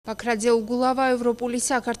ბაქრაძე უგულავა ევროპული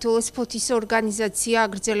საქართველოს ფოთის ორგანიზაცია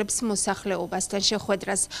აგრძელებს მოსახლეობასთან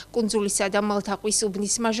შეხვედრას. კუნძულისა და მალთაყვის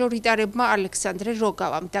უბნის მაჟორიტარებმა ალექსანდრე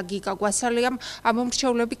როგავამ და გიგა გვასალიამ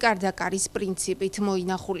ამომრჩევლები კარდაკარის პრინციპით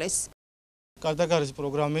მოინახულეს. კარდაკარის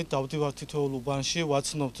პროგრამით დავდივართ თითოეულ უბანში,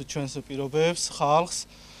 ვაცნობთ ჩვენს პირობებს, ხალხს.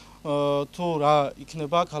 თუ რა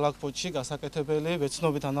იქნება ქალაქ ფოთში გასაკეთებელი,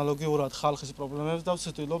 ვეცნობით ანალოგიურად ხალხის პრობლემებს და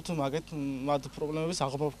ვცდილობთ მათ პრობლემების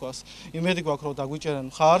აღმოფხვას. იმედი გვაქვს, რომ დაგვიჭერენ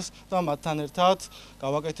მხარს და მათთან ერთად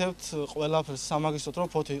გავაკეთებთ ყველაფერს სამაგისტროთ, რომ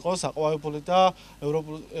ფოთი იყოს აყვავებული და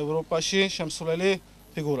ევროპაში შემსვლელი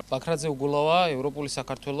ფიგურა. ბაქრაძე უგულავა, ევროპული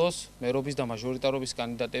საქართველოს მერობის და მაჟორიტარობის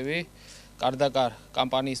კანდიდატები კარდაკარ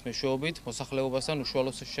კამპანიის მეშვეობით მოსახლეობასთან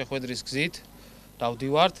უშუალო შეხვედრის გზით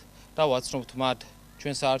დავდივართ და ვაცნობთ მათ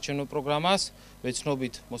ჩვენ საარჩევნო პროგრამას,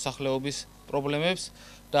 ვეცნობით მოსახლეობის პრობლემებს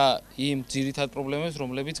და იმ ძირითად პრობლემებს,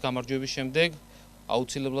 რომლებიც გამარჯვების შემდეგ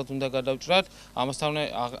აუცილებლად უნდა გადავჭრათ. ამასთან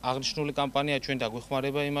აღნიშნული კამპანია ჩვენ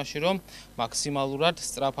დაგვეხმარება იმაში, რომ მაქსიმალურად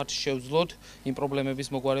სწრაფად შევძლოთ იმ პრობლემების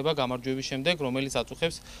მოგვარება გამარჯვების შემდეგ, რომელიც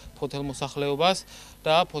აწუხებს ფოთელ მოსახლეობას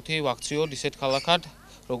და ფოთი ვაქციოდ ისეთ ქალაქად,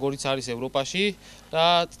 როგორიც არის ევროპაში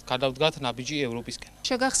და გადავდგათ ნაბიჯი ევროპისკენ.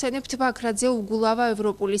 შეგახსენებთ, ბაქრაძე უგულავა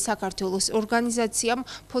ევროპული საქართველოს ორგანიზაციამ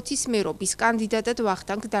ფოთის მერობის კანდიდატად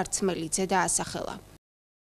ვახტანგ დარცმელიძე დაასახელა.